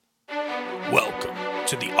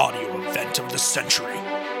to the audio event of the century,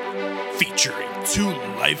 featuring two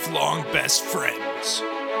lifelong best friends.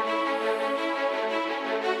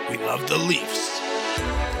 We love the Leafs.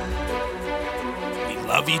 We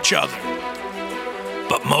love each other.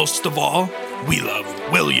 But most of all, we love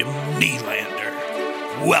William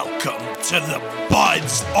Nylander. Welcome to the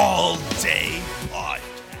Buds All Day Podcast.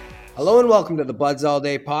 Hello and welcome to the Buds All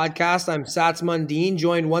Day Podcast. I'm Sats Mundine,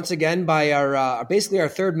 joined once again by our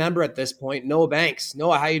third member at this point, Noah Banks.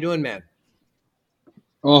 Noah, how you doing, man?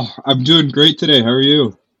 Oh, I'm doing great today. How are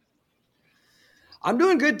you? I'm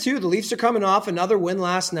doing good too. The Leafs are coming off another win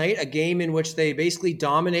last night, a game in which they basically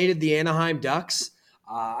dominated the Anaheim Ducks.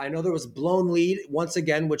 I know there was a blown lead once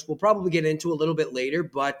again, which we'll probably get into a little bit later,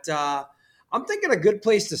 but I'm thinking a good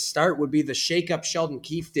place to start would be the shakeup Sheldon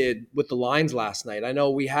Keefe did with the lines last night. I know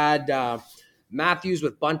we had Matthews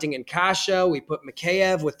with Bunting and Kasha. We put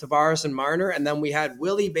Mikheyev with Tavares and Marner, and then we had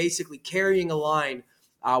Willie basically carrying a line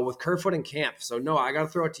with Kerfoot and Kampf. So, Noah, I got to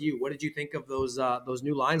throw it to you. What did you think of those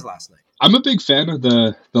new lines last night? I'm a big fan of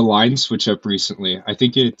the line switch up recently. I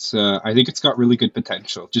think it's got really good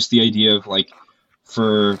potential. Just the idea of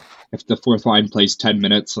if the fourth line plays 10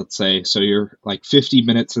 minutes, let's say, so you're like 50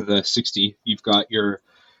 minutes of the 60, you've got your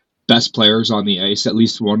best players on the ice, at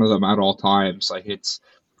least one of them at all times. Like it's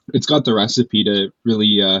got the recipe to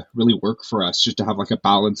really work for us, just to have like a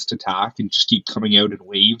balanced attack and just keep coming out in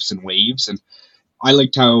waves and waves. And I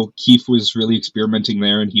liked how Keefe was really experimenting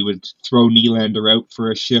there, and he would throw Nylander out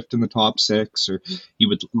for a shift in the top six, or he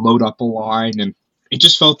would load up a line, and it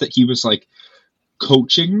just felt that he was like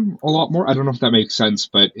coaching a lot more. I don't know if that makes sense,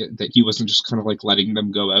 but that he wasn't just kind of like letting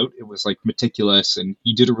them go out. It was like meticulous, and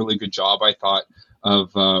he did a really good job, I thought,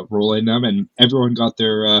 of rolling them, and everyone got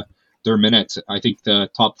their minutes. I think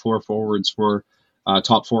the top four forwards were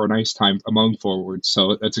top four in ice time among forwards,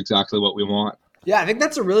 so that's exactly what we want. Yeah, I think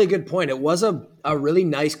that's a really good point. It was a really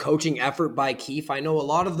nice coaching effort by Keefe. I know a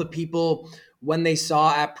lot of the people, when they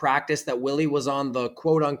saw at practice that Willie was on the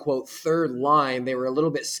quote-unquote third line, they were a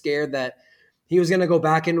little bit scared that he was going to go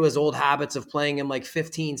back into his old habits of playing in like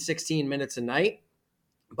 15, 16 minutes a night.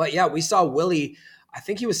 But yeah, we saw Willie, I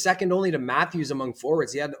think he was second only to Matthews among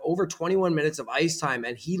forwards. He had over 21 minutes of ice time,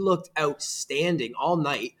 and he looked outstanding all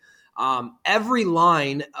night. Every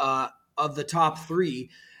line of the top three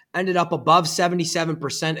ended up above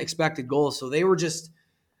 77% expected goals. So they were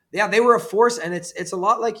they were a force, and it's a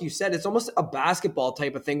lot like you said. It's almost a basketball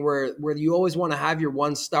type of thing where you always want to have your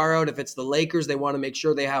one star out. If it's the Lakers, they want to make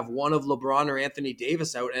sure they have one of LeBron or Anthony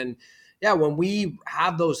Davis out. And yeah, when we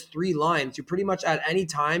have those three lines, you pretty much at any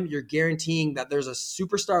time, you're guaranteeing that there's a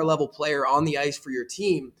superstar level player on the ice for your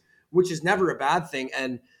team, which is never a bad thing.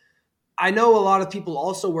 And I know a lot of people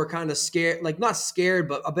also were kind of scared, like not scared,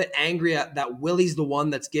 but a bit angry at that Willie's the one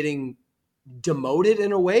that's getting demoted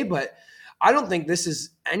in a way. But I don't think this is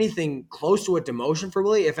anything close to a demotion for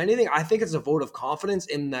Willie. If anything, I think it's a vote of confidence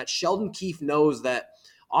in that Sheldon Keefe knows that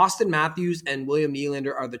Austin Matthews and William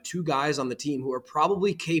Nylander are the two guys on the team who are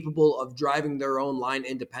probably capable of driving their own line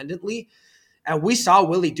independently. And we saw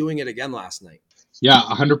Willie doing it again last night. Yeah,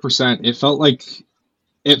 100%. It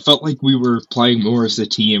felt like we were playing more as a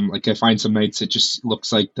team. Like I find some nights it just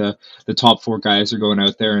looks like the top four guys are going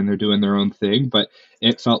out there and they're doing their own thing, but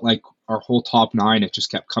it felt like our whole top nine, it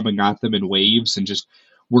just kept coming at them in waves and just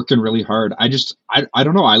working really hard. I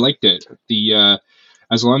don't know. I liked it.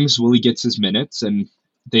 As long as Willie gets his minutes and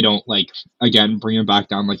they don't again, bring him back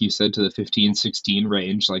down, like you said, to the 15, 16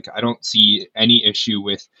 range. Like I don't see any issue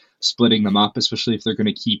with splitting them up, especially if they're going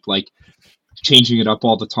to keep changing it up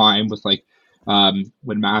all the time with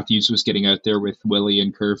when Matthews was getting out there with Willie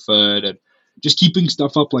and Kerfoot, and just keeping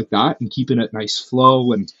stuff up like that and keeping it nice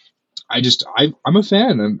flow. And I'm a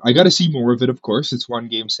fan, and I got to see more of it. Of course, it's one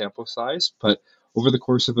game sample size, but over the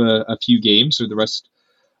course of a few games or the rest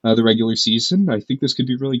of the regular season, I think this could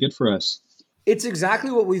be really good for us. It's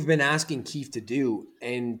exactly what we've been asking Keefe to do,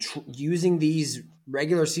 and using these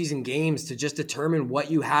regular season games to just determine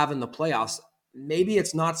what you have in the playoffs. Maybe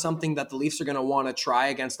it's not something that the Leafs are going to want to try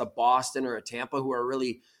against a Boston or a Tampa, who are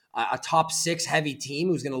really a top six heavy team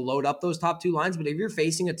who's going to load up those top two lines. But if you're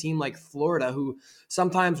facing a team like Florida, who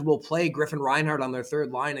sometimes will play Griffin Reinhart on their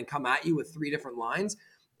third line and come at you with three different lines,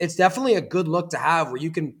 it's definitely a good look to have where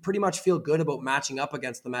you can pretty much feel good about matching up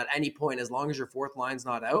against them at any point, as long as your fourth line's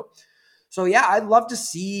not out. So yeah, I'd love to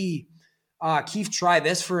see Keefe try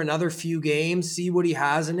this for another few games, see what he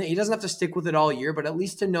has in it. He doesn't have to stick with it all year, but at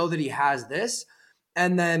least to know that he has this.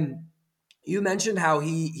 And then you mentioned how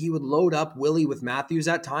he would load up Willie with Matthews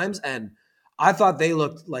at times, and I thought they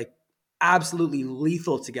looked absolutely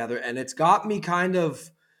lethal together. And it's got me kind of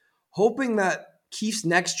hoping that Keefe's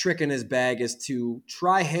next trick in his bag is to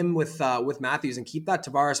try him with Matthews and keep that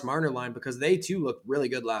Tavares Marner line, because they too looked really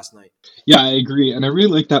good last night. Yeah, I agree, and I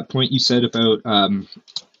really like that point you said about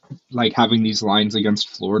like having these lines against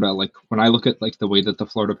Florida. Like when I look at like the way that the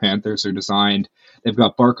Florida Panthers are designed, they've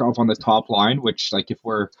got Barkov on the top line, which like if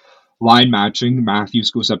we're line matching,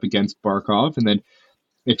 Matthews goes up against Barkov, and then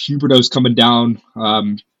if Huberdeau's coming down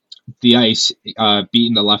the ice,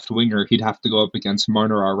 beating the left winger, he'd have to go up against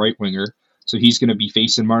Marner, our right winger. So he's going to be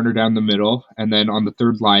facing Marner down the middle, and then on the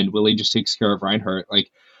third line, Willie just takes care of Reinhart.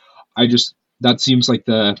 Like that seems like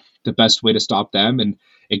the best way to stop them, and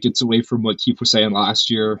it gets away from what Keefe was saying last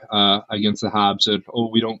year against the Habs. That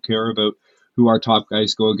we don't care about who our top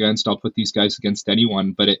guys go against. I'll put these guys against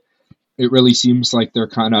anyone. But it really seems like they're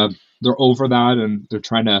over that, and they're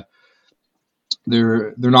trying to.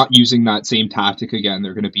 They're not using that same tactic again.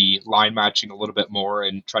 They're going to be line matching a little bit more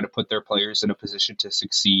and try to put their players in a position to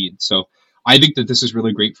succeed. So I think that this is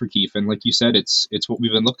really great for Keefe. And like you said, it's what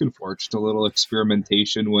we've been looking for. Just a little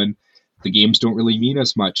experimentation when the games don't really mean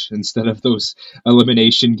as much, instead of those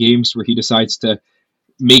elimination games where he decides to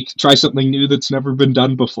try something new that's never been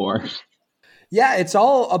done before. Yeah, it's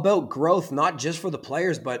all about growth, not just for the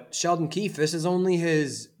players, but Sheldon Keefe. This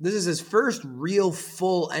is his first real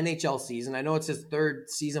full NHL season. I know it's his third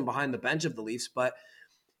season behind the bench of the Leafs, but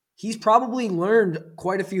he's probably learned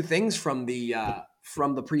quite a few things from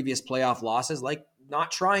the previous playoff losses, like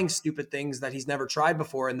not trying stupid things that he's never tried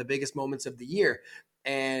before in the biggest moments of the year,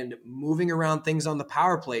 and moving around things on the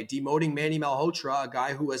power play, demoting Manny Malhotra, a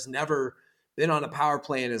guy who has never been on a power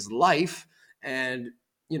play in his life, and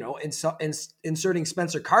inserting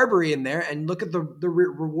Spencer Carberry in there, and look at the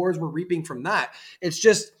rewards we're reaping from that.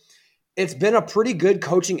 It's been a pretty good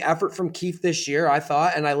coaching effort from Keefe this year, I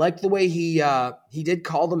thought, and I liked the way he did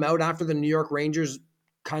call them out after the New York Rangers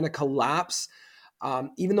kind of collapse.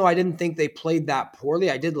 Even though I didn't think they played that poorly,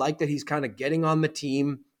 I did like that he's kind of getting on the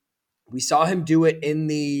team. We saw him do it in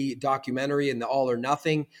the documentary in the All or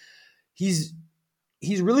Nothing. He's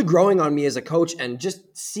really growing on me as a coach, and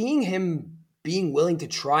just seeing him being willing to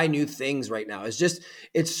try new things right now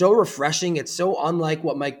it's so refreshing. It's so unlike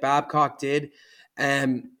what Mike Babcock did.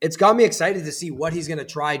 And it's got me excited to see what he's going to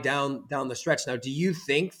try down the stretch. Now, do you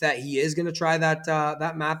think that he is going to try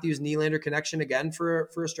that Matthews Nylander connection again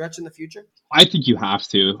for a stretch in the future? I think you have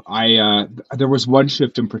to. There was one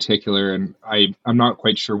shift in particular, and I'm not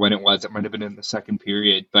quite sure when it was. It might have been in the second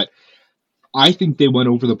period, but I think they went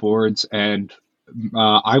over the boards, and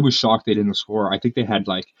I was shocked they didn't score. I think they had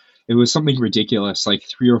it was something ridiculous, like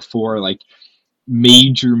 3 or 4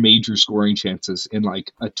 major scoring chances in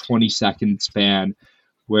a 20-second span,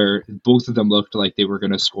 where both of them looked like they were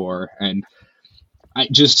going to score. And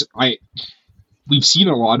we've seen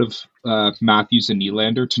a lot of Matthews and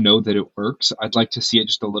Nylander to know that it works. I'd like to see it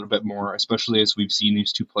just a little bit more, especially as we've seen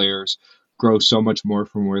these two players grow so much more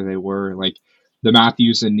from where they were. Like the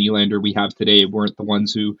Matthews and Nylander we have today weren't the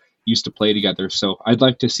ones who used to play together. So I'd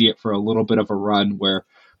like to see it for a little bit of a run where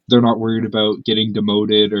they're not worried about getting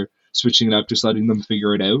demoted or switching it up, just letting them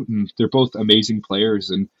figure it out. And they're both amazing players.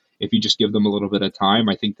 And if you just give them a little bit of time,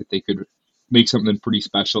 I think that they could make something pretty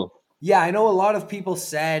special. Yeah, I know a lot of people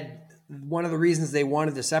said one of the reasons they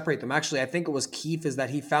wanted to separate them, actually, I think it was Keefe, is that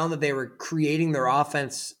he found that they were creating their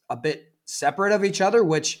offense a bit separate of each other,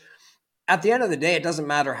 which at the end of the day, it doesn't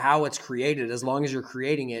matter how it's created as long as you're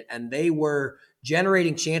creating it. And they were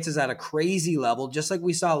generating chances at a crazy level, just like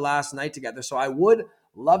we saw last night together. So I would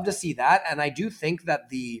love to see that. And I do think that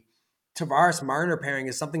the Tavares-Marner pairing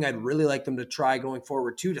is something I'd really like them to try going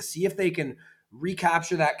forward too, to see if they can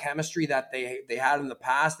recapture that chemistry that they had in the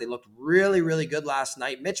past. They looked really, really good last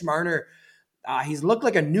night. Mitch Marner, he's looked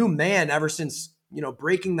like a new man ever since,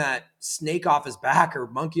 breaking that snake off his back or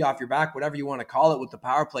monkey off your back, whatever you want to call it, with the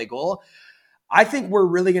power play goal. I think we're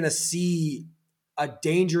really going to see a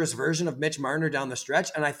dangerous version of Mitch Marner down the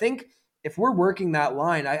stretch. And I think if we're working that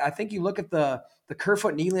line, I think you look at the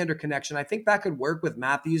Kerfoot Nylander connection. I think that could work with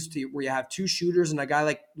Matthews, where you have two shooters and a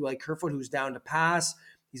guy like Kerfoot who's down to pass.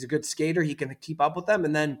 He's a good skater. He can keep up with them.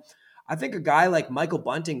 And then I think a guy like Michael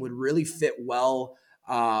Bunting would really fit well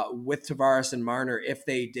with Tavares and Marner if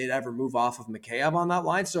they did ever move off of Mikheyev on that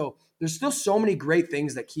line. So there's still so many great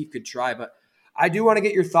things that Keefe could try. But I do want to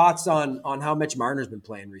get your thoughts on how Mitch Marner's been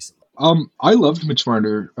playing recently. I loved Mitch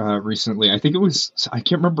Marner recently. I think I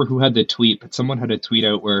can't remember who had the tweet, but someone had a tweet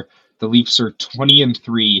out where the Leafs are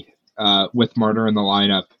 20-3 with Marner in the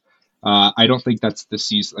lineup. I don't think that's the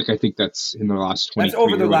season. I think that's in the last 23. That's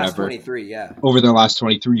over the last 23, yeah. Over the last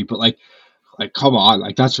 23, but come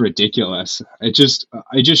on, that's ridiculous. It just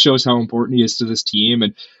shows how important he is to this team.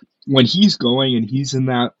 And when he's going and he's in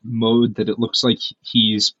that mode that it looks like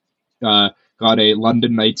he's got a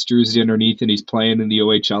London Knights jersey underneath and he's playing in the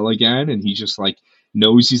OHL again, and he just like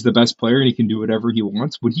knows he's the best player and he can do whatever he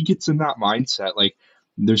wants. When he gets in that mindset, like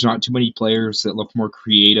there's not too many players that look more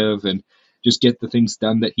creative and just get the things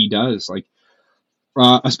done that he does. Like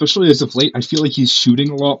especially as of late, I feel like he's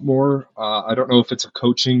shooting a lot more. I don't know if it's a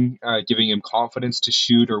coaching giving him confidence to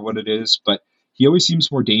shoot or what it is, but he always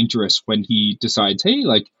seems more dangerous when he decides, hey,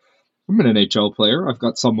 like I'm an NHL player. I've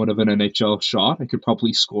got somewhat of an NHL shot. I could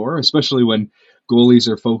probably score, especially when goalies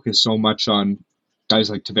are focused so much on guys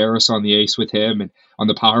like Tavares on the ace with him and on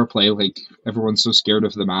the power play. Like everyone's so scared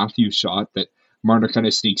of the Matthews shot that Marner kind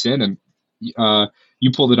of sneaks in. And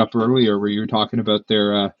you pulled it up earlier where you were talking about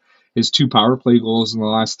their his 2 power play goals in the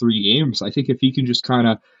last 3 games. I think if he can just kind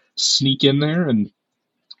of sneak in there and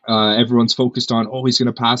everyone's focused on, oh, he's going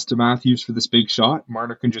to pass to Matthews for this big shot,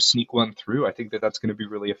 Marner can just sneak one through. I think that that's going to be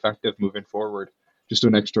really effective moving forward. Just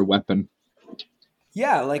an extra weapon.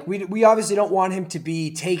 Yeah, like we obviously don't want him to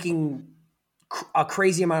be taking a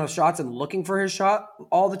crazy amount of shots and looking for his shot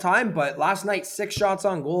all the time. But last night, 6 shots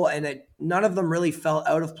on goal, and none of them really felt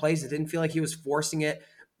out of place. It didn't feel like he was forcing it.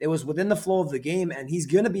 It was within the flow of the game, and he's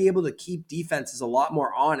going to be able to keep defenses a lot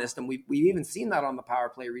more honest. And we've even seen that on the power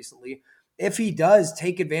play recently. If he does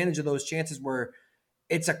take advantage of those chances where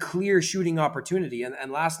it's a clear shooting opportunity,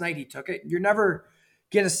 and last night he took it, you're never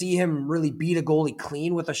going to see him really beat a goalie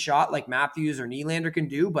clean with a shot like Matthews or Nylander can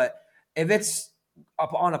do. But if it's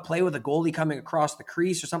up on a play with a goalie coming across the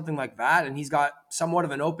crease or something like that, and he's got somewhat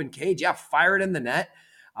of an open cage, yeah, fire it in the net.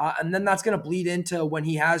 And then that's going to bleed into when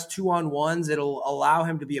he has 2-on-1s. It'll allow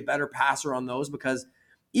him to be a better passer on those, because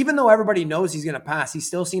even though everybody knows he's going to pass, he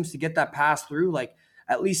still seems to get that pass through like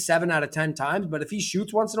at least 7 out of 10 times. But if he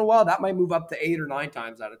shoots once in a while, that might move up to 8 or 9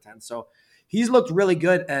 times out of 10. So he's looked really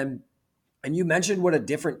good. And you mentioned what a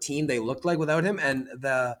different team they looked like without him. And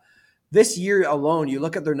this year alone, you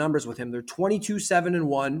look at their numbers with him, they're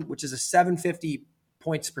 22-7-1, which is a 750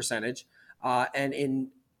 points percentage. And in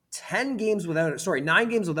 9 games without him,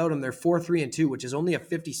 they're 4-3-2, which is only a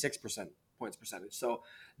 56% points percentage. So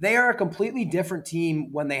they are a completely different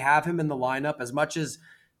team when they have him in the lineup. As much as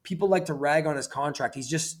people like to rag on his contract, he's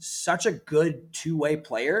just such a good two-way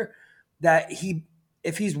player that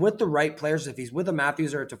if he's with the right players, if he's with a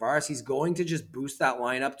Matthews or a Tavares, he's going to just boost that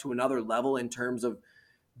lineup to another level in terms of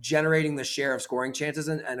generating the share of scoring chances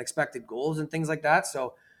and expected goals and things like that.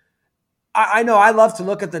 So I know I love to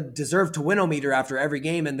look at the deserve to win-o-meter after every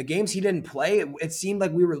game, and the games he didn't play, it seemed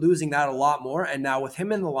like we were losing that a lot more. And now with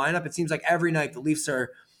him in the lineup, it seems like every night the Leafs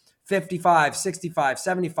are 55, 65,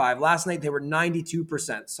 75. Last night they were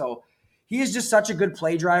 92%. So he is just such a good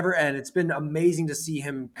play driver, and it's been amazing to see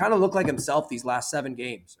him kind of look like himself these last 7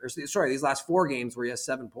 games. These last 4 games where he has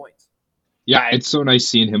 7 points. Yeah, it's so nice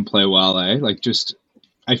seeing him play well, eh? Like just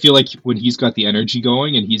I feel like when he's got the energy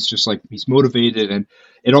going and he's just like, he's motivated, and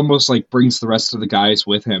it almost like brings the rest of the guys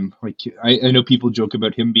with him. Like I know people joke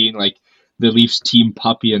about him being like the Leafs team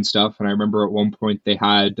puppy and stuff. And I remember at one point they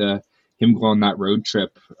had him go on that road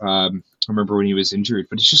trip. I remember when he was injured,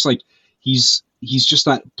 but it's just like, he's just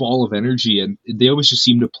that ball of energy, and they always just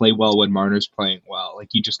seem to play well when Marner's playing well. Like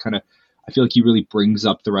he just kind of, I feel like he really brings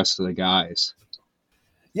up the rest of the guys.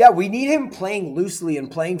 Yeah, we need him playing loosely and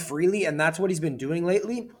playing freely, and that's what he's been doing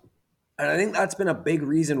lately. And I think that's been a big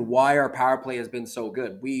reason why our power play has been so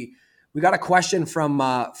good. We got a question from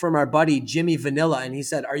our buddy Jimmy Vanilla, and he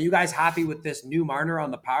said, "Are you guys happy with this new Marner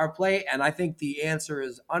on the power play?" And I think the answer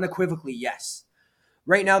is unequivocally yes.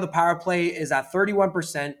 Right now, the power play is at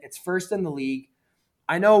 31%. It's first in the league.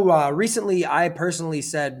 I know recently I personally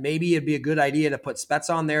said maybe it'd be a good idea to put Spets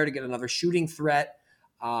on there to get another shooting threat,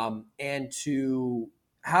 and to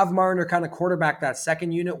have Marner kind of quarterback that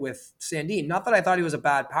second unit with Sandin. Not that I thought he was a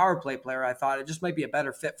bad power play player. I thought it just might be a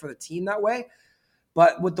better fit for the team that way.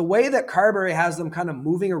 But with the way that Carberry has them kind of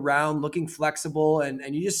moving around, looking flexible, and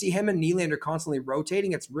you just see him and Nylander constantly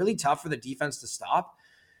rotating, it's really tough for the defense to stop.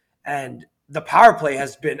 And the power play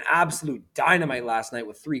has been absolute dynamite last night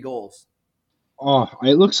with 3 goals. Oh,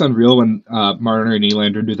 it looks unreal when Marner and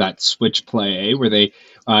Nylander do that switch play, where they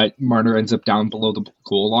Marner ends up down below the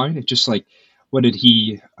goal line. It just like, what did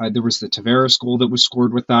he? There was the Tavares goal that was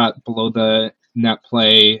scored with that below the net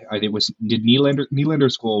play. I think it was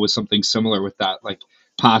Nylander's goal was something similar with that, like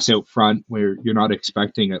pass out front where you're not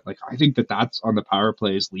expecting it. Like I think that's on the power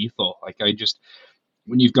play is lethal. Like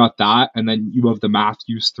when you've got that, and then you have the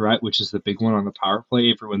Matthews threat, which is the big one on the power play.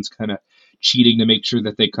 Everyone's kind of cheating to make sure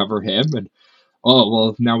that they cover him, and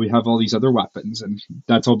now we have all these other weapons, and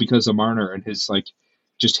that's all because of Marner and his like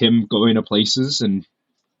just him going to places and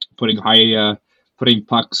putting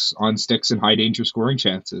pucks on sticks and high danger scoring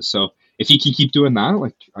chances. So if he can keep doing that,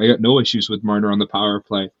 like I got no issues with Marner on the power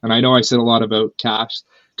play. And I know I said a lot about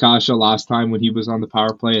Kasha last time when he was on the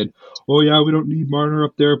power play, and oh yeah, we don't need Marner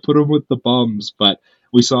up there, put him with the bums. But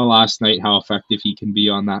we saw last night how effective he can be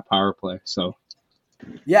on that power play. So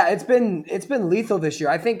yeah, it's been lethal this year.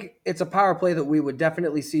 I think it's a power play that we would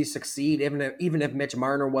definitely see succeed, even if Mitch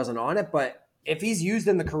Marner wasn't on it. But if he's used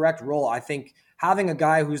in the correct role, I think having a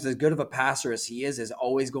guy who's as good of a passer as he is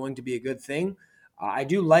always going to be a good thing. I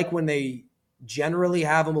do like when they generally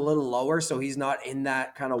have him a little lower, so he's not in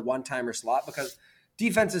that kind of one-timer slot, because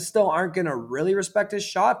defenses still aren't going to really respect his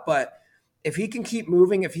shot. But if he can keep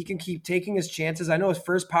moving, if he can keep taking his chances, I know his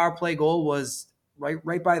first power play goal was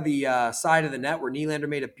right by the side of the net where Nylander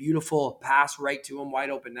made a beautiful pass right to him,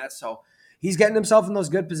 wide open net. So he's getting himself in those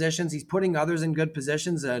good positions. He's putting others in good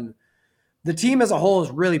positions, and the team as a whole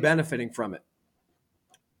is really benefiting from it.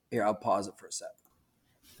 Here, I'll pause it for a sec.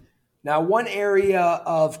 Now, one area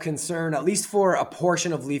of concern, at least for a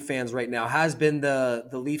portion of Leaf fans right now, has been the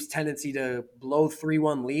Leafs' tendency to blow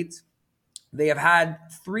 3-1 leads. They have had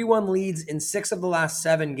 3-1 leads in 6 of the last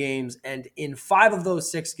 7 games, and in 5 of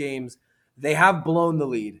those 6 games, they have blown the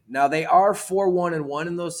lead. Now, they are 4-1-1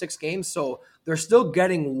 in those 6 games, so they're still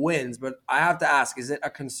getting wins. But I have to ask, is it a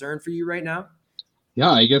concern for you right now?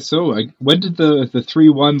 yeah, I guess so. When did the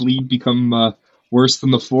 3-1 lead become worse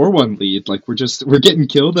than the 4-1 lead? Like we're getting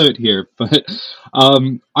killed out here. But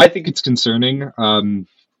I think it's concerning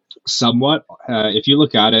somewhat. If you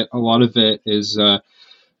look at it, a lot of it is.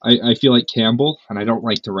 I feel like Campbell, and I don't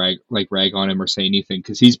like to rag on him or say anything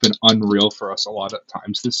because he's been unreal for us a lot of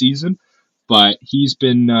times this season. But he's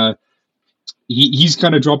been he's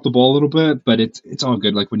kind of dropped the ball a little bit, but it's all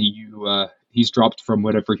good. Like when he's dropped from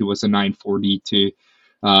whatever he was a 940 to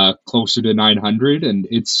closer to 900, and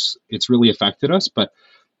it's really affected us. But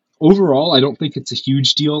overall, I don't think it's a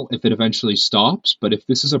huge deal if it eventually stops. But if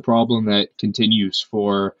this is a problem that continues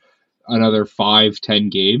for another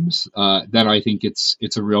 5-10 games, then I think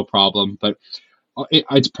it's a real problem. But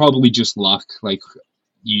it's probably just luck. Like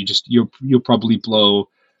you'll probably blow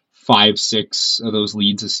 5-6 of those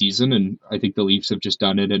leads a season, and I think the Leafs have just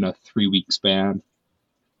done it in a 3-week span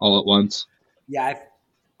all at once. Yeah,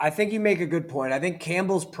 I think you make a good point. I think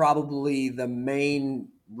Campbell's probably the main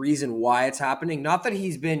reason why it's happening. Not that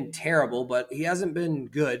he's been terrible, but he hasn't been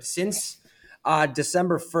good since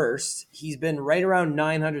December 1st. He's been right around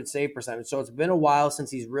 900 save percentage. So it's been a while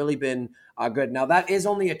since he's really been good. Now, that is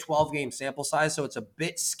only a 12-game sample size, so it's a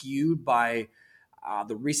bit skewed by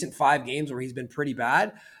the recent 5 games where he's been pretty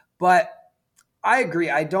bad. But I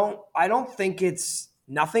agree. I don't think it's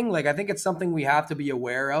nothing. Like, I think it's something we have to be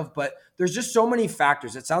aware of, but there's just so many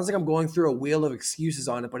factors. It sounds like I'm going through a wheel of excuses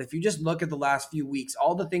on it, but if you just look at the last few weeks,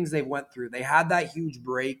 all the things they've went through, they had that huge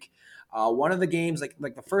break. One of the games,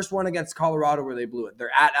 like the first one against Colorado where they blew it,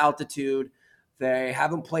 they're at altitude. They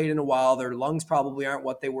haven't played in a while. Their lungs probably aren't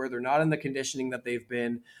what they were. They're not in the conditioning that they've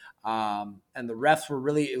been. And the refs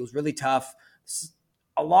it was really tough.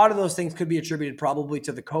 A lot of those things could be attributed probably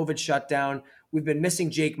to the COVID shutdown. We've been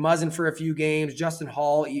missing Jake Muzzin for a few games. Justin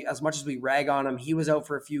Hall, as much as we rag on him, he was out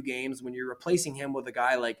for a few games. When you're replacing him with a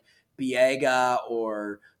guy like Biega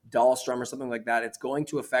or Dahlstrom or something like that, it's going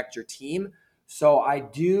to affect your team. So I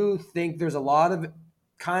do think there's a lot of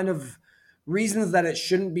kind of reasons that it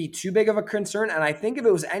shouldn't be too big of a concern. And I think if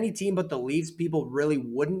it was any team but the Leafs, people really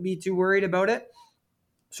wouldn't be too worried about it.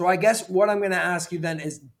 So I guess what I'm going to ask you then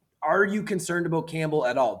is, are you concerned about Campbell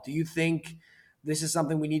at all? Do you think this is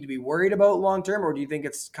something we need to be worried about long-term, or do you think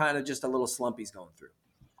it's kind of just a little slump he's going through?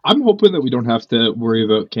 I'm hoping that we don't have to worry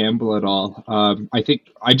about Campbell at all.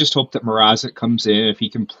 I just hope that Mrazek comes in if he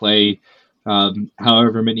can play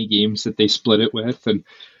however many games that they split it with, and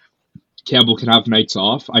Campbell can have nights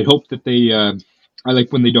off. I hope that I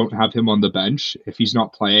like when they don't have him on the bench. If he's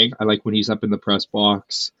not playing, I like when he's up in the press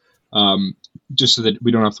box, just so that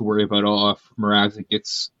we don't have to worry about, if Mrazek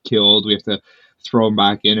gets killed, we have to throw him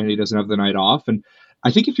back in and he doesn't have the night off. And I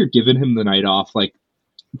think if you're giving him the night off, like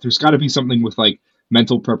there's got to be something with like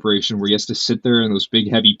mental preparation where he has to sit there in those big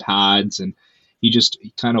heavy pads and he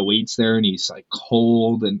kind of waits there and he's like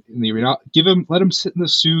cold and let him sit in the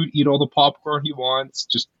suit, eat all the popcorn he wants,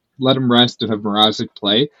 just let him rest and have Mrazek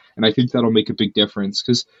play. And I think that'll make a big difference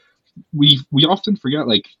because we often forget,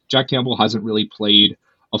 like, Jack Campbell hasn't really played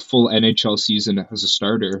a full NHL season as a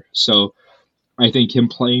starter. So I think him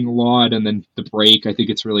playing a lot and then the break, I think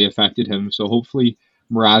it's really affected him. So hopefully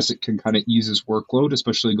Mrazek can kind of ease his workload,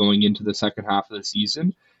 especially going into the second half of the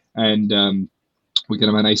season. And we can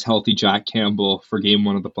have a nice, healthy Jack Campbell for game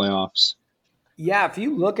 1 of the playoffs. Yeah, if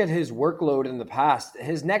you look at his workload in the past,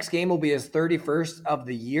 his next game will be his 31st of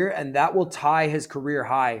the year, and that will tie his career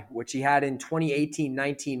high, which he had in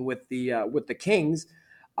 2018-19 with the Kings.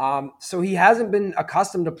 So he hasn't been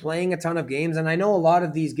accustomed to playing a ton of games, and I know a lot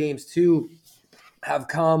of these games too have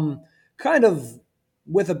come kind of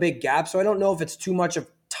with a big gap. So I don't know if it's too much of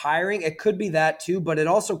tiring. It could be that too, but it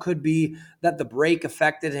also could be that the break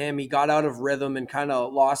affected him. He got out of rhythm and kind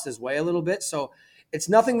of lost his way a little bit. So it's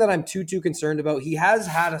nothing that I'm too concerned about. He has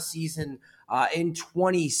had a season in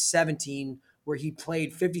 2017 where he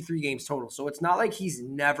played 53 games total. So it's not like he's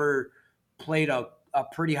never played a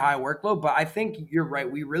pretty high workload, but I think you're right.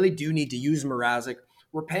 We really do need to use Mrazek.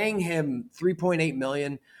 We're paying him $3.8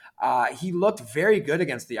 million. He looked very good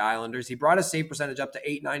against the Islanders. He brought his save percentage up to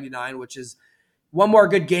 .899, which is one more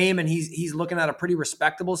good game, and he's looking at a pretty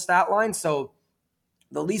respectable stat line. So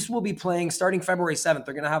the Leafs will be playing starting February 7th.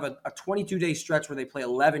 They're going to have a 22-day stretch where they play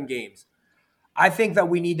 11 games. I think that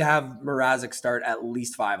we need to have Mrazek start at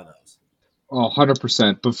least 5 of those. Oh,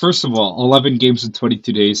 100%. But first of all, 11 games in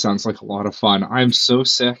 22 days sounds like a lot of fun. I'm so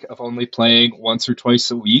sick of only playing once or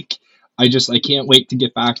twice a week. I can't wait to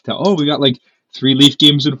get back to, we got like 3 Leaf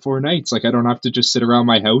games in 4 nights. Like, I don't have to just sit around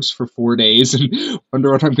my house for 4 days and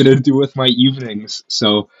wonder what I'm going to do with my evenings.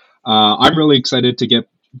 So I'm really excited to get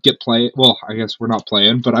play. Well, I guess we're not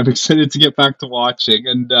playing, but I'm excited to get back to watching.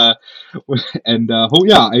 Yeah,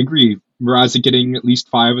 I agree. Mrazek getting at least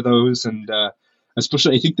 5 of those, and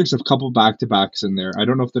especially, I think there's a couple back-to-backs in there. I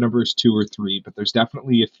don't know if the number is 2 or 3, but there's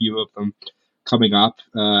definitely a few of them coming up.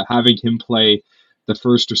 Having him play the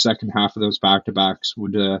first or second half of those back-to-backs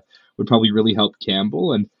would probably really help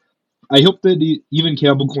Campbell. And I hope that even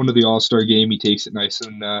Campbell going to the All-Star game, he takes it nice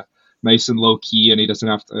and low-key, and he doesn't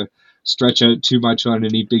have to stretch out too much on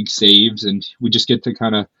any big saves, and we just get to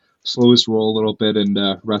kind of slow his roll a little bit and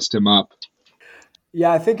rest him up.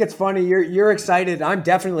 Yeah, I think it's funny. You're excited. I'm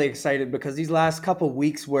definitely excited because these last couple of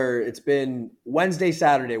weeks where it's been Wednesday,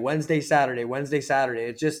 Saturday, Wednesday, Saturday, Wednesday,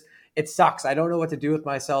 Saturday, it sucks. I don't know what to do with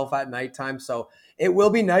myself at nighttime. So it will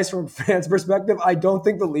be nice from a fan's perspective. I don't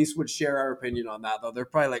think the Leafs would share our opinion on that, though. They're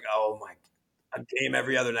probably like, oh my, a game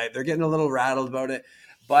every other night. They're getting a little rattled about it.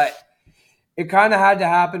 But it kind of had to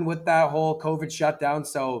happen with that whole COVID shutdown.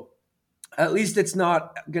 So at least it's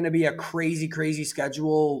not going to be a crazy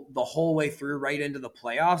schedule the whole way through right into the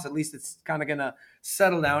playoffs. At least it's kind of going to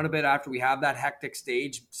settle down a bit after we have that hectic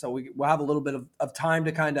stage. So we'll have a little bit of time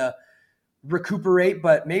to kind of recuperate,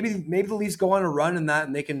 but maybe the Leafs go on a run in that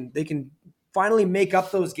and they can finally make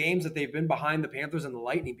up those games that they've been behind the Panthers and the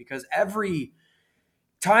Lightning, because every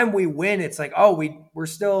time we win, it's like, we're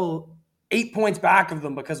still 8 points back of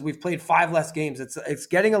them because we've played 5 less games. It's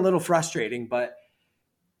getting a little frustrating, but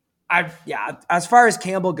as far as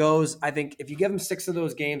Campbell goes, I think if you give him 6 of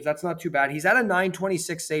those games, that's not too bad. He's at a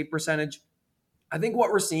 .926 save percentage. I think what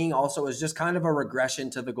we're seeing also is just kind of a regression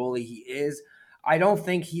to the goalie he is. I don't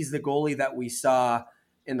think he's the goalie that we saw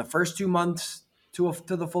in the first 2 months to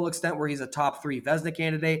the full extent where he's a top 3 Vezina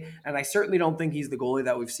candidate. And I certainly don't think he's the goalie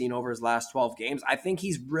that we've seen over his last 12 games. I think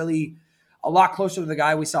he's really a lot closer to the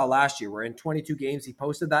guy we saw last year, where in 22 games, he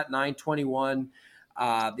posted that .921.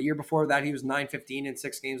 The year before that, he was .915 in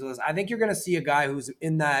 6 games with us. I think you're going to see a guy who's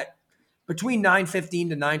in that between .915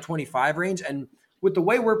 to .925 range. And with the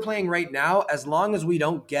way we're playing right now, as long as we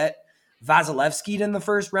don't get Vasilevski'd in the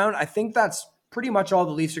first round, I think that's pretty much all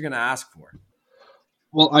the Leafs are going to ask for.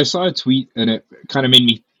 Well, I saw a tweet and it kind of made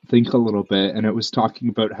me think a little bit, and it was talking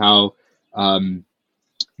about how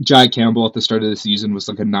Jack Campbell at the start of the season was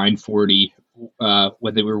like a .940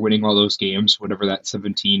 when they were winning all those games, whatever that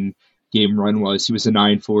 17-game run was. He was a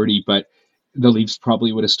 .940, but the Leafs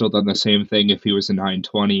probably would have still done the same thing if he was a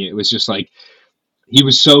 .920. It was just like, he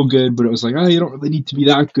was so good, but it was like, you don't really need to be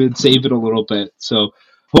that good. Save it a little bit. So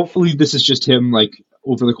hopefully this is just him, like,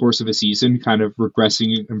 over the course of a season, kind of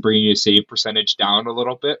regressing and bringing his save percentage down a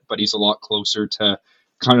little bit, but he's a lot closer to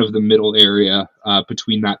kind of the middle area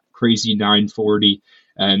between that crazy .940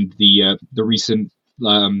 and the recent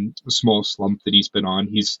small slump that he's been on.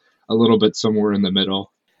 He's a little bit somewhere in the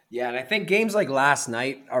middle. Yeah, and I think games like last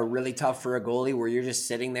night are really tough for a goalie, where you're just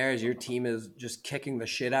sitting there as your team is just kicking the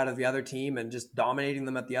shit out of the other team and just dominating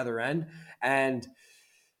them at the other end. And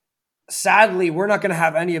sadly, we're not going to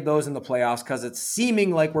have any of those in the playoffs, because it's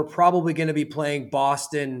seeming like we're probably going to be playing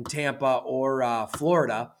Boston, Tampa, or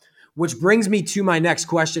Florida, which brings me to my next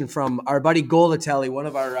question from our buddy Golatelli, one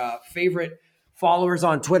of our favorite followers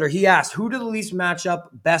on Twitter. He asked, who do the Leafs match up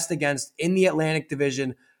best against in the Atlantic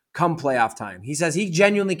Division come playoff time? He says he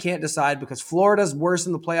genuinely can't decide because Florida's worse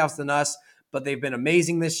in the playoffs than us, but they've been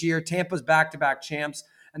amazing this year. Tampa's back-to-back champs.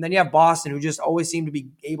 And then you have Boston, who just always seem to be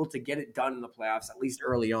able to get it done in the playoffs, at least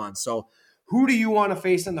early on. So Who do you want to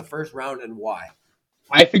face in the first round and why?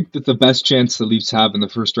 I think that the best chance the Leafs have in the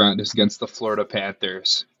first round is against the Florida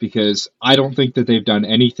Panthers because I don't think that they've done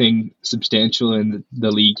anything substantial in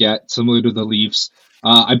the league yet, similar to the Leafs.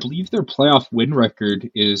 I believe their playoff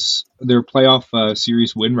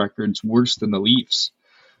series win record's worse than the Leafs.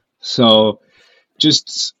 So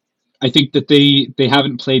just I think that they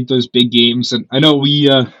haven't played those big games, and I know we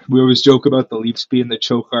always joke about the Leafs being the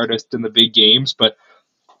choke artist in the big games, but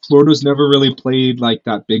Florida's never really played like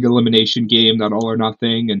that big elimination game, that all or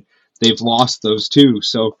nothing, and they've lost those too.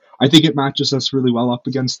 So I think it matches us really well up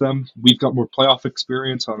against them. We've got more playoff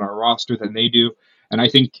experience on our roster than they do, and I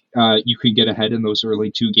think you can get ahead in those early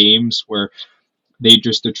two games where they're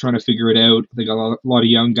trying to figure it out. They got a lot of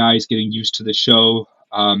young guys getting used to the show,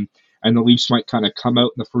 and the Leafs might kind of come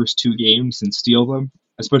out in the first two games and steal them,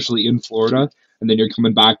 especially in Florida, and then you're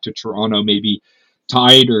coming back to Toronto maybe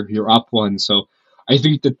tied or you're up one. So I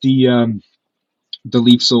think that the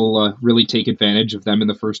Leafs will really take advantage of them in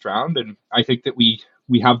the first round, and I think that we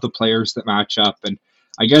have the players that match up. And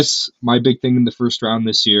I guess my big thing in the first round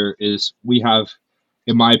this year is we have,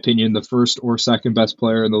 in my opinion, the first or second best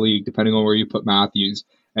player in the league, depending on where you put Matthews,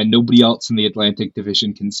 and nobody else in the Atlantic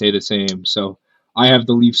Division can say the same. So I have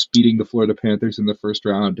the Leafs beating the Florida Panthers in the first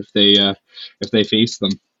round if they face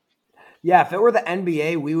them. Yeah, if it were the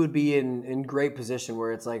NBA, we would be in great position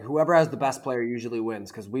where it's like whoever has the best player usually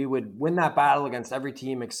wins because we would win that battle against every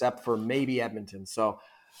team except for maybe Edmonton. So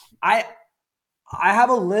I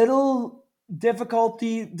have a little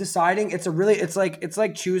difficulty deciding. It's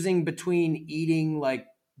like choosing between eating like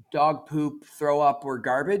dog poop, throw up, or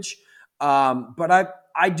garbage. But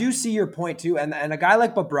I do see your point too. And a guy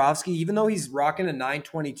like Bobrovsky, even though he's rocking a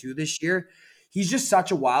 922 this year, he's just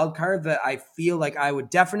such a wild card that I feel like I would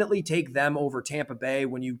definitely take them over Tampa Bay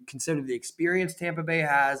when you consider the experience Tampa Bay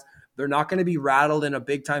has. They're not going to be rattled in a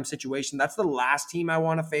big time situation. That's the last team I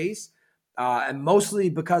want to face. And mostly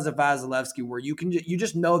because of Vasilevsky, where you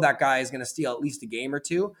just know that guy is going to steal at least a game or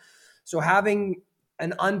two. So having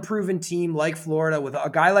an unproven team like Florida with a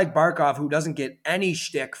guy like Barkov who doesn't get any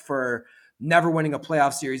shtick for never winning a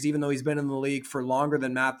playoff series, even though he's been in the league for longer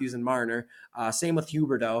than Matthews and Marner. Same with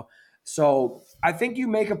Huberdeau. So I think you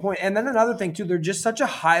make a point. And then another thing too, they're just such a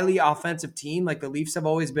highly offensive team, like the Leafs have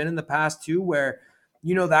always been in the past too, where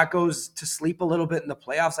that goes to sleep a little bit in the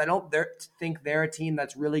playoffs. I don't think they're a team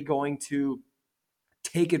that's really going to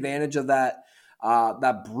take advantage of that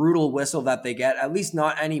brutal whistle that they get, at least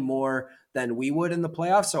not any more than we would in the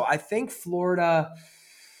playoffs. So I think Florida,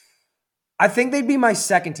 I think they'd be my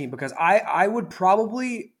second team because I would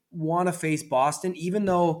probably want to face Boston, even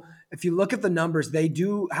though if you look at the numbers, they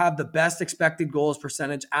do have the best expected goals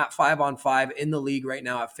percentage at 5-on-5 in the league right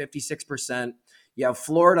now at 56%. You have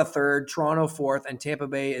Florida third, Toronto fourth, and Tampa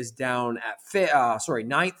Bay is down at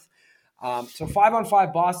ninth. So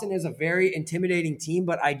 5-on-5, Boston is a very intimidating team,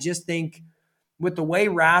 but I just think with the way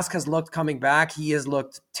Rask has looked coming back, he has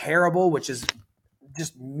looked terrible, which is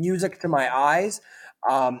just music to my eyes.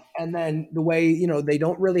 And then the way, they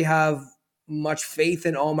don't really have much faith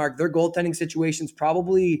in Allmark. Their goaltending situation is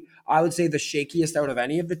probably, I would say, the shakiest out of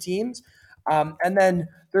any of the teams. And then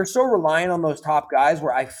they're so reliant on those top guys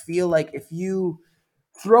where I feel like if you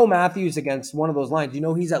throw Matthews against one of those lines,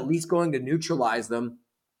 he's at least going to neutralize them,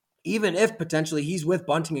 even if potentially he's with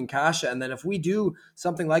Bunting and Kasha. And then if we do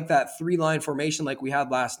something like that 3-line formation like we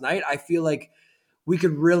had last night, I feel like we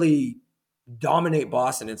could really dominate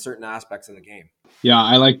Boston in certain aspects of the game. Yeah,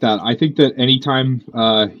 I like that. I think that anytime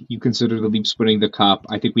you consider the Leafs winning the cup,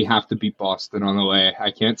 I think we have to beat Boston on the way.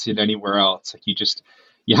 I can't see it anywhere else. Like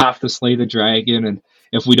you have to slay the dragon, and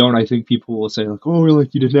if we don't, I think people will say like, "Oh,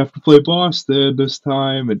 you didn't have to play Boston this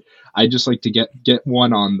time." And I just like to get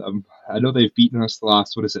one on them. I know they've beaten us the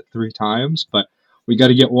last 3 times, but we got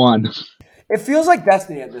to get one. It feels like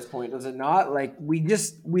destiny at this point, does it not? Like we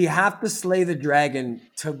have to slay the dragon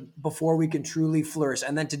before we can truly flourish.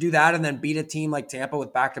 And then to do that and then beat a team like Tampa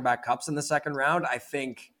with back-to-back cups in the second round, I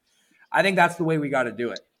think that's the way we got to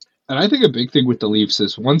do it. And I think a big thing with the Leafs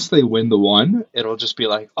is once they win the one, it'll just be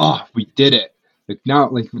like, oh, we did it. Like now,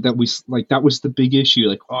 that was the big issue.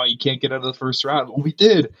 Like, oh, you can't get out of the first round. Well, we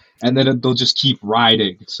did, and then they'll just keep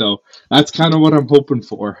riding. So that's kind of what I'm hoping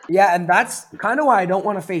for. Yeah, and that's kind of why I don't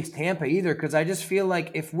want to face Tampa either, because I just feel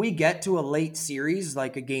like if we get to a late series,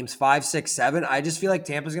 like a games 5, 6, 7, I just feel like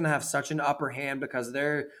Tampa's going to have such an upper hand because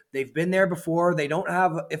they've been there before. They don't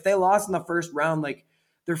have, if they lost in the first round, like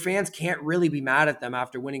their fans can't really be mad at them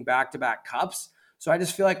after winning back-to-back cups. So I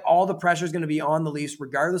just feel like all the pressure is going to be on the Leafs,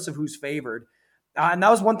 regardless of who's favored. And that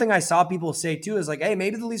was one thing I saw people say too, is like, hey,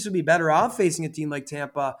 maybe the Leafs would be better off facing a team like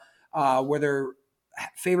Tampa, where they're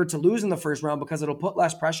favored to lose in the first round because it'll put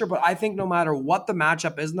less pressure. But I think no matter what the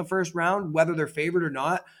matchup is in the first round, whether they're favored or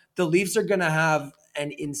not, the Leafs are going to have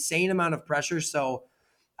an insane amount of pressure. So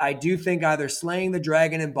I do think either slaying the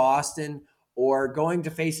Dragon in Boston or going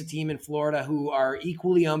to face a team in Florida who are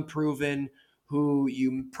equally unproven, who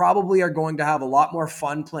you probably are going to have a lot more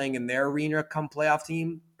fun playing in their arena come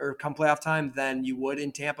playoff time than you would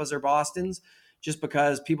in Tampa's or Boston's, just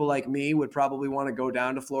because people like me would probably want to go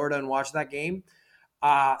down to Florida and watch that game.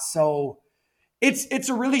 So it's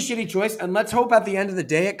a really shitty choice. And let's hope at the end of the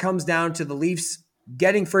day, it comes down to the Leafs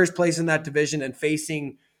getting first place in that division and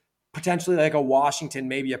facing potentially like a Washington,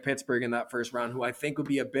 maybe a Pittsburgh in that first round, who I think would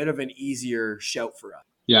be a bit of an easier shout for us.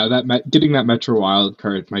 Yeah, getting that Metro wild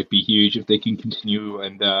card might be huge if they can continue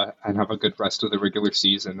and have a good rest of the regular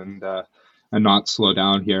season and not slow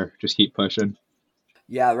down here. Just keep pushing.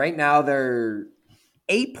 Yeah, right now they're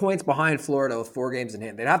 8 points behind Florida with 4 games in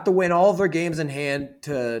hand. They'd have to win all of their games in hand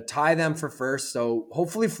to tie them for first. So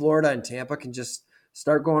hopefully Florida and Tampa can just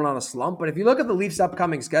start going on a slump. But if you look at the Leafs'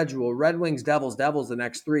 upcoming schedule, Red Wings, Devils, the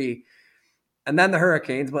next 3, and then the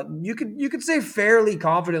Hurricanes. But you could say fairly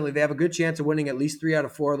confidently they have a good chance of winning at least 3 out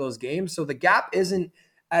of 4 of those games. So the gap isn't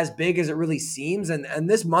as big as it really seems. And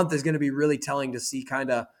this month is going to be really telling to see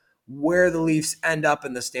kind of where the Leafs end up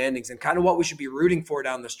in the standings and kind of what we should be rooting for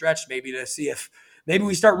down the stretch, maybe to see if maybe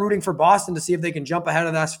we start rooting for Boston to see if they can jump ahead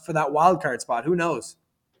of us for that wild card spot. Who knows?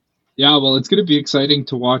 Yeah, well, it's going to be exciting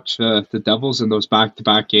to watch the Devils in those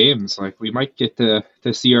back-to-back games. Like, we might get to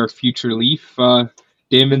see our future Leaf,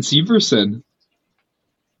 Damon Severson.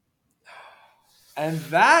 And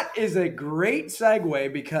that is a great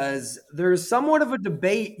segue because there's somewhat of a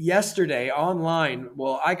debate yesterday online.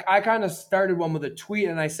 Well, I kind of started one with a tweet,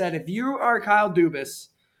 and I said, if you are Kyle Dubas,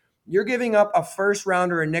 you're giving up a first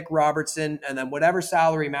rounder and Nick Robertson, and then whatever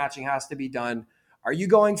salary matching has to be done. Are you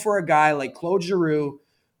going for a guy like Claude Giroux,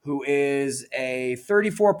 who is a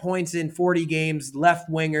 34 points in 40 games left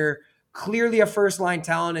winger, clearly a first-line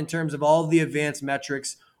talent in terms of all of the advanced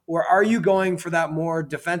metrics, or are you going for that more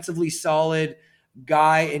defensively solid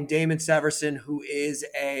guy in Damon Severson, who is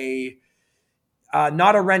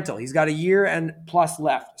not a rental? He's got a year and plus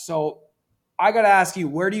left. So I got to ask you,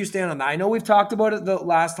 where do you stand on that? I know we've talked about it the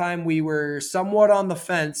last time. We were somewhat on the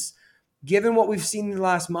fence. Given what we've seen in the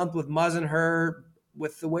last month with Muzz and Her,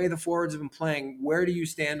 with the way the forwards have been playing, where do you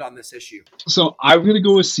stand on this issue? So I'm going to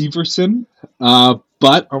go with Severson,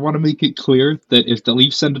 but I want to make it clear that if the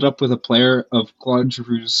Leafs ended up with a player of Claude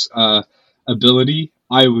Giroux's ability,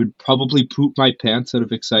 I would probably poop my pants out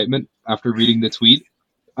of excitement after reading the tweet.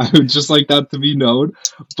 I would just like that to be known.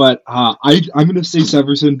 But I'm going to say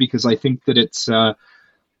Severson because I think that it's the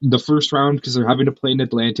first round, because they're having to play an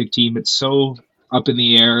Atlantic team. It's so up in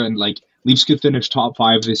the air, and like Leafs could finish top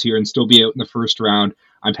 5 this year and still be out in the first round.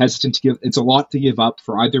 I'm hesitant to it's a lot to give up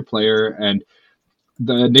for either player, and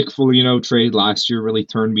the Nick Foligno trade last year really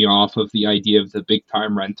turned me off of the idea of the big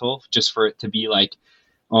time rental, just for it to be like,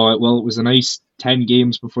 oh, well, it was a nice 10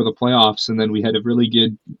 games before the playoffs, and then we had a really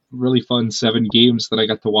good, really fun 7 games that I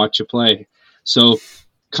got to watch you play. So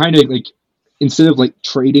kind of like, instead of like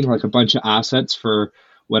trading like a bunch of assets for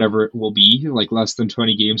whatever it will be, like less than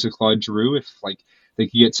 20 games of Claude Giroux, if like they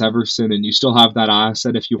could get Severson and you still have that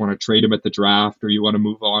asset if you want to trade him at the draft or you want to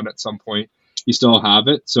move on at some point, you still have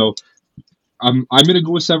it. So I'm going to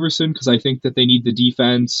go with Severson because I think that they need the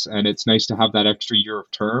defense and it's nice to have that extra year of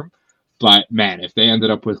term. But man, if they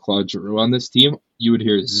ended up with Claude Giroux on this team, you would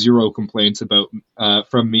hear zero complaints about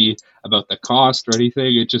from me about the cost or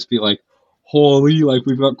anything. It'd just be like, holy, like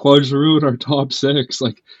we've got Claude Giroux in our top 6.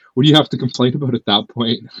 Like, what do you have to complain about at that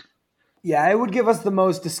point? Yeah, it would give us the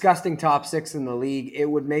most disgusting top 6 in the league. It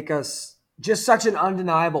would make us just such an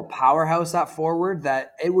undeniable powerhouse at forward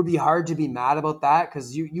that it would be hard to be mad about that,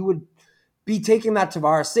 because you would be taking that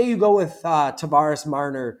Tavares. Say you go with Tavares,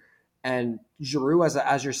 Marner, and Giroux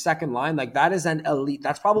as your second line. Like, that is an elite.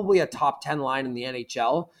 That's probably a top 10 line in the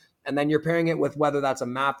NHL. And then you're pairing it with whether that's a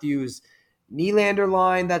Matthews Nylander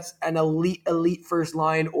line, that's an elite first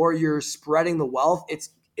line, or you're spreading the wealth.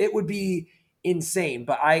 It would be insane.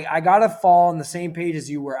 But I gotta fall on the same page as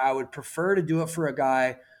you, where I would prefer to do it for a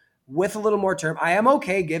guy with a little more term. I am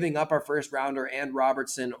okay giving up our first rounder and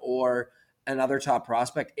Robertson or another top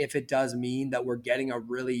prospect if it does mean that we're getting a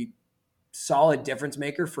really solid difference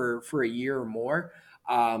maker for a year or more.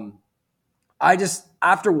 I just,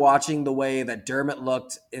 after watching the way that Dermott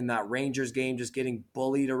looked in that Rangers game, just getting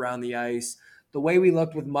bullied around the ice, the way we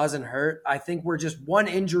looked with Muzz and Hurt, I think we're just one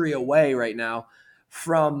injury away right now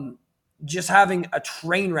from just having a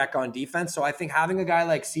train wreck on defense. So I think having a guy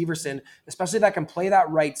like Severson, especially that can play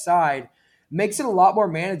that right side, makes it a lot more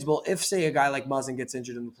manageable if, say, a guy like Muzzin gets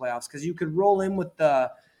injured in the playoffs, because you could roll in with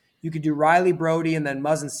you could do Riley Brody and then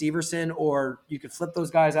Muzzin Severson, or you could flip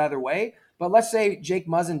those guys either way. But let's say Jake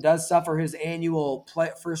Muzzin does suffer his annual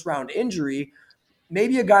first round injury.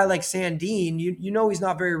 Maybe a guy like Sandin, you know he's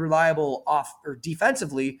not very reliable off or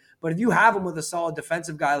defensively, but if you have him with a solid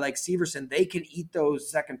defensive guy like Severson, they can eat those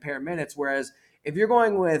second pair minutes. Whereas if you're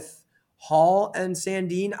going with Hall and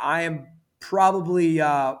Sandin, I am probably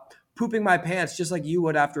pooping my pants just like you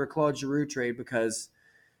would after a Claude Giroux trade, because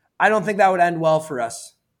I don't think that would end well for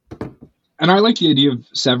us. And I like the idea of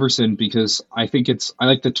Severson because I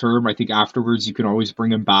like the term. I think afterwards you can always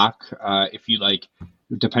bring him back if you like,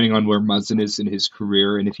 depending on where Muzzin is in his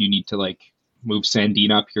career. And if you need to like move Sandin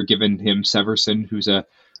up, you're giving him Severson, who's a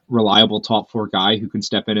reliable top four guy who can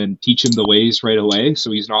step in and teach him the ways right away.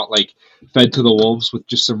 So he's not like fed to the wolves with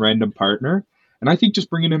just some random partner. And I think just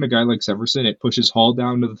bringing in a guy like Severson, it pushes Hall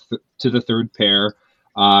down to the third pair.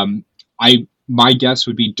 My guess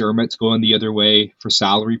would be Dermott's going the other way for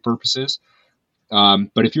salary purposes.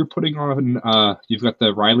 But if you're putting on, you've got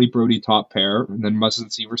the Riley Brody top pair, and then Muzzin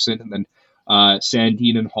Severson, and then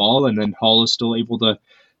Sandin and Hall, and then Hall is still able to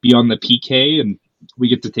be on the PK, and we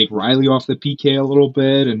get to take Riley off the PK a little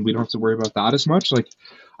bit, and we don't have to worry about that as much. Like,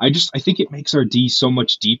 I think it makes our D so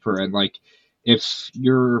much deeper, and like, if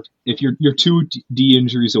you're 2 D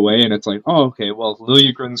injuries away, and it's like, oh, okay, well,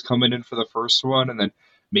 Liljegren's coming in for the first one, and then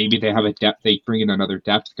maybe they bring in another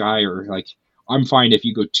depth guy, or like, I'm fine if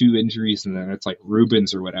you go 2 injuries and then it's like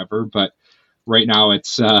Rubens or whatever. But right now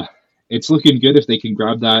it's looking good if they can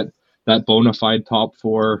grab that bona fide top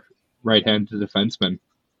 4 right-handed defenseman.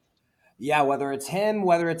 Yeah, whether it's him,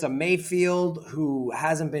 whether it's a Mayfield who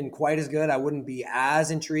hasn't been quite as good, I wouldn't be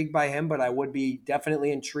as intrigued by him, but I would be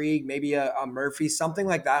definitely intrigued. Maybe a Murphy, something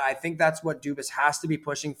like that. I think that's what Dubas has to be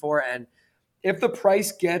pushing for. And if the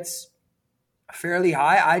price gets fairly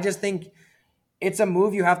high, I just think it's a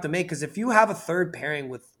move you have to make, because if you have a third pairing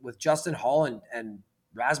with Justin Hall and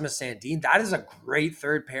Rasmus Sandin, that is a great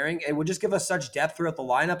third pairing. It would just give us such depth throughout the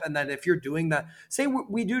lineup. And then if you're doing that, say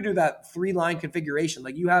we do that 3-line configuration,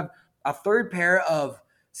 like you have a third pair of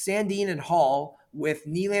Sandin and Hall with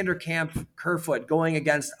Nylander, Kampf, Kerfoot going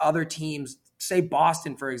against other teams, say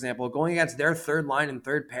Boston, for example, going against their third line and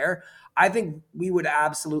third pair, I think we would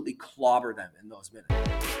absolutely clobber them in those minutes.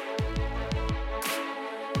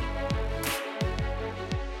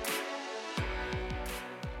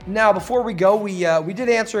 Now, before we go, we did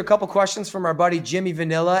answer a couple questions from our buddy Jimmy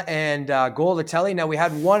Vanilla and Goldatelli. Now, we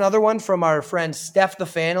had one other one from our friend Steph the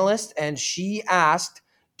Fanalist, and she asked,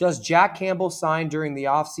 does Jack Campbell sign during the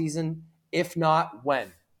offseason? If not,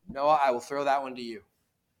 when? Noah, I will throw that one to you.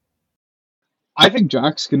 I think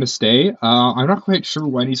Jack's going to stay. I'm not quite sure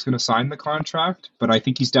when he's going to sign the contract, but I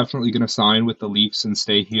think he's definitely going to sign with the Leafs and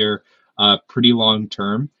stay here pretty long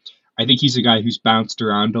term. I think he's a guy who's bounced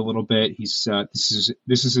around a little bit. He's this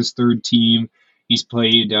is his third team. He's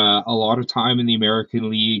played a lot of time in the American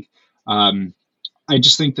League. I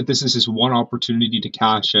just think that this is his one opportunity to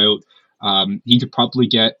cash out. He could probably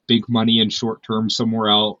get big money in short term somewhere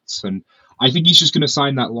else, and I think he's just going to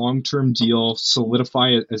sign that long term deal, solidify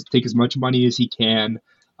it, take as much money as he can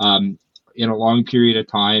in a long period of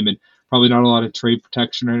time, and probably not a lot of trade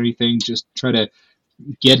protection or anything. Just try to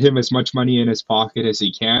get him as much money in his pocket as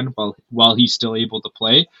he can while he's still able to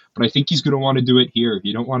play. But I think he's going to want to do it here.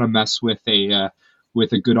 You don't want to mess with you don't want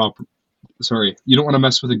to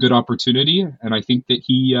mess with a good opportunity. And I think that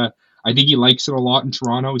he likes it a lot in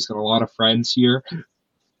Toronto. He's got a lot of friends here.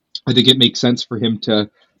 I think it makes sense for him to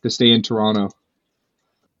stay in Toronto.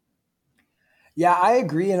 Yeah, I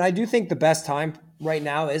agree. And I do think the best time right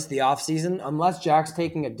now is the offseason, unless Jack's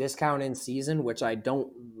taking a discount in season, which I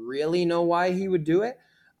don't really know why he would do it.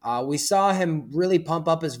 We saw him really pump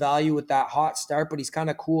up his value with that hot start, but he's kind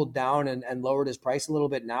of cooled down and lowered his price a little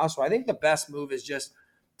bit now. So I think the best move is just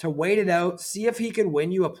to wait it out, see if he can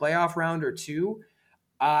win you a playoff round or two.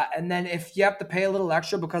 And then if you have to pay a little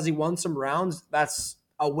extra because he won some rounds, that's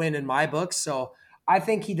a win in my book. So I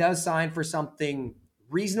think he does sign for something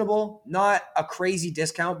reasonable, not a crazy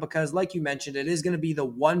discount, because like you mentioned, it is going to be the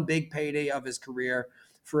one big payday of his career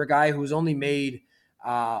for a guy who's only made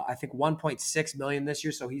I think $1.6 million this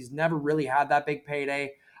year. So he's never really had that big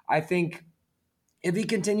payday. I think if he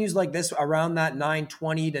continues like this around that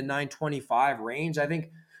 920 to 925 range, I think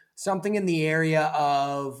something in the area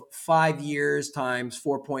of 5 years times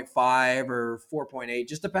 4.5 or 4.8,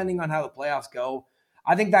 just depending on how the playoffs go.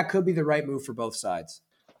 I think that could be the right move for both sides.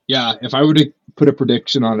 Yeah, if I were to put a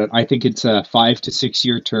prediction on it, I think it's a 5 to 6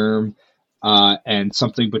 year term. And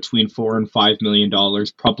something between $4 and $5 million,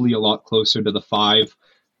 probably a lot closer to the 5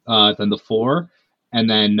 than the 4. and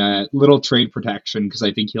then little trade protection, because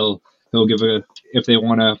I think he'll give if they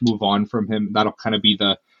want to move on from him, that'll kind of be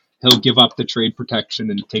he'll give up the trade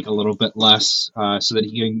protection and take a little bit less, so that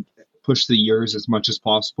he can push the years as much as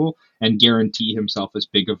possible and guarantee himself as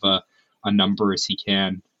big of a number as he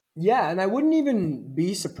can. Yeah, and I wouldn't even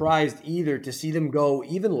be surprised either to see them go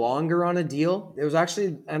even longer on a deal. It was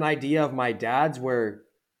actually an idea of my dad's where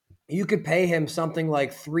you could pay him something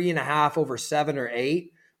like 3.5 over 7 or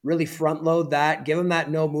 8, really front load that, give him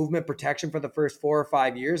that no movement protection for the first 4 or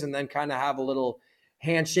 5 years, and then kind of have a little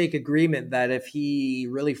handshake agreement that if he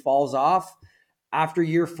really falls off after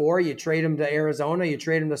year 4, you trade him to Arizona, you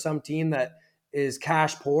trade him to some team that is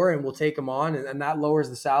cash poor and will take him on, and that lowers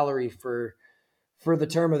the salary for the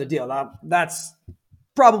term of the deal. Now, that's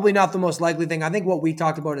probably not the most likely thing. I think what we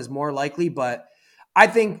talked about is more likely, but I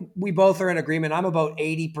think we both are in agreement. I'm about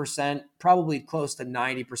 80%, probably close to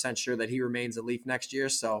 90% sure that he remains a Leaf next year.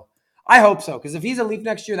 So I hope so, because if he's a Leaf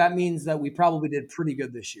next year, that means that we probably did pretty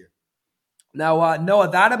good this year. Now,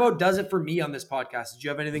 Noah, that about does it for me on this podcast. Did you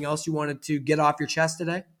have anything else you wanted to get off your chest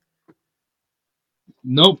today?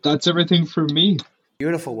 Nope, that's everything for me.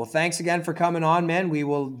 Beautiful. Well, thanks again for coming on, man. We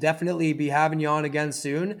will definitely be having you on again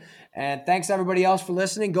soon. And thanks everybody else for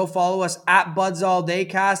listening. Go follow us at Buds All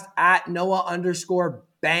Daycast, at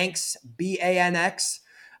Noah_Banks, BANX.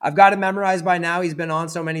 I've got it memorized by now. He's been on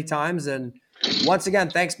so many times. And once again,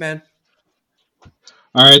 thanks, man.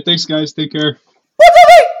 All right. Thanks, guys. Take care.